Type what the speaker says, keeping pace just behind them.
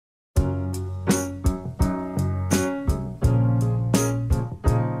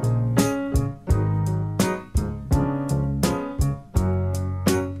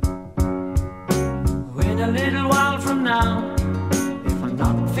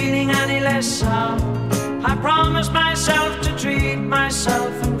less out. I promised myself to treat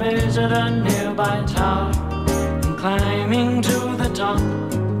myself and visit a nearby tower. And climbing to the top,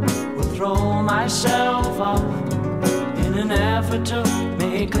 will throw myself off in an effort to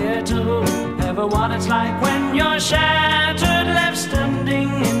make clear to whoever what it's like when you're shattered, left standing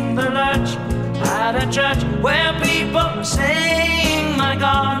in the lurch at a church where people are saying, my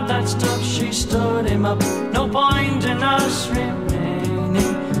God, that's tough. She stood him up. No point in us remaining.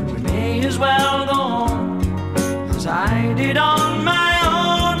 We may as well go home, as I did on my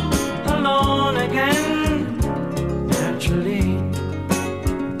own, alone again, naturally.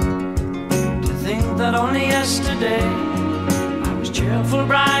 To think that only yesterday I was cheerful,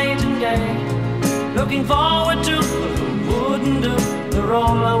 bright and gay, looking forward to who wouldn't do the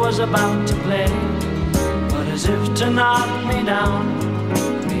role I was about to play. But as if to knock me down,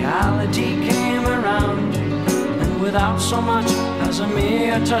 reality came around, and without so much as a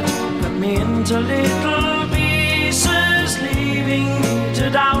mere touch, cut me into little pieces, leaving me to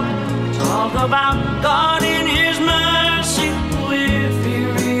doubt. Talk about God in His mercy, who, if He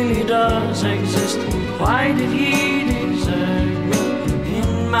really does exist, why did He desert me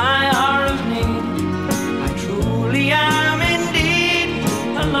in my hour of need? I truly am indeed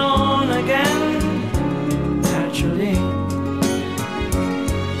alone again, naturally.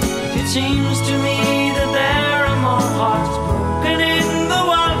 It seems to me that there are more hearts broken in the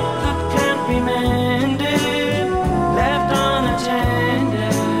world that can't be mended, left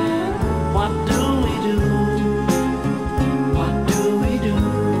unattended. What do we do? What do we do?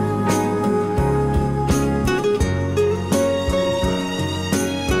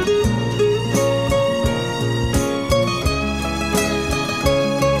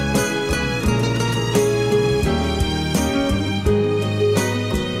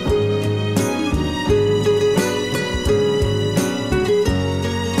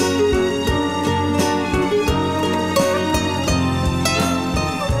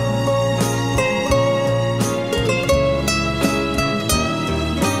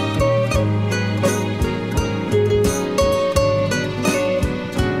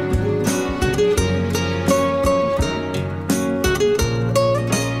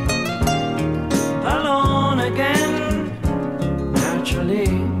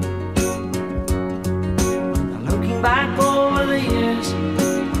 Back over the years,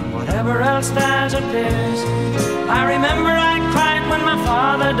 whatever else that appears, I remember I cried when my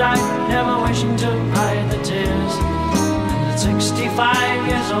father died, never wishing to hide the tears. And at 65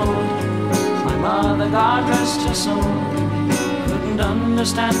 years old, my mother, God rest her soul, couldn't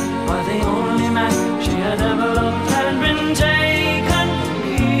understand why the only man she had ever loved had been taken,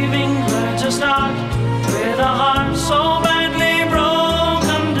 leaving her to start with a heart so badly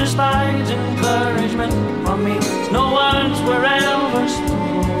broken. Despite encouragement from me, no words were ever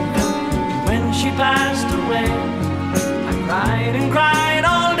spoken. When she passed away, I cried and cried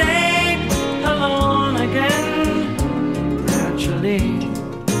all day, alone again, naturally.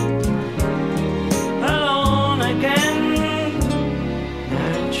 Alone again,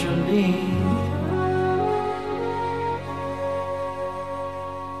 naturally.